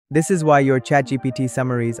This is why your ChatGPT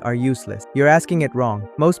summaries are useless. You're asking it wrong.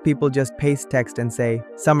 Most people just paste text and say,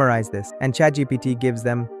 summarize this, and ChatGPT gives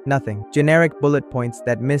them nothing. Generic bullet points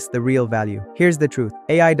that miss the real value. Here's the truth.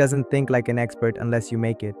 AI doesn't think like an expert unless you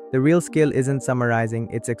make it. The real skill isn't summarizing,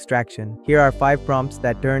 it's extraction. Here are 5 prompts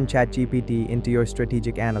that turn ChatGPT into your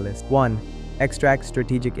strategic analyst. 1. Extract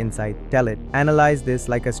strategic insight. Tell it, analyze this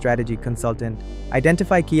like a strategy consultant.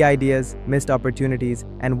 Identify key ideas, missed opportunities,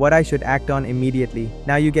 and what I should act on immediately.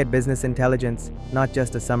 Now you get business intelligence, not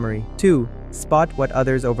just a summary. 2. Spot what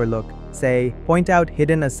others overlook. Say, point out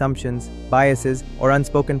hidden assumptions, biases, or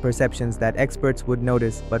unspoken perceptions that experts would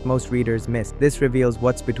notice but most readers miss. This reveals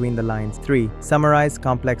what's between the lines. 3. Summarize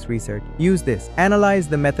complex research. Use this. Analyze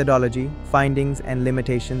the methodology, findings, and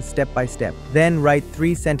limitations step by step. Then write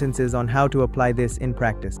 3 sentences on how to apply this in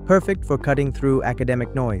practice. Perfect for cutting through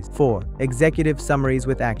academic noise. 4. Executive summaries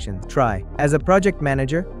with actions. Try. As a project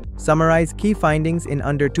manager, summarize key findings in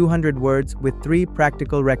under 200 words with 3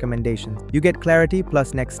 practical recommendations. You get clarity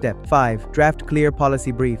plus next step. 5. Draft clear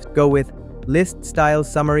policy briefs. Go with list-style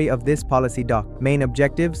summary of this policy doc. Main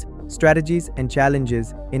objectives, strategies, and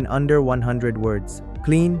challenges in under 100 words.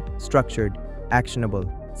 Clean, structured,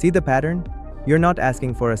 actionable. See the pattern? You're not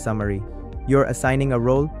asking for a summary. You're assigning a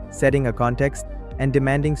role, setting a context, and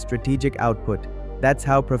demanding strategic output. That's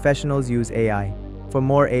how professionals use AI. For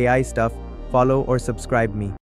more AI stuff, follow or subscribe me.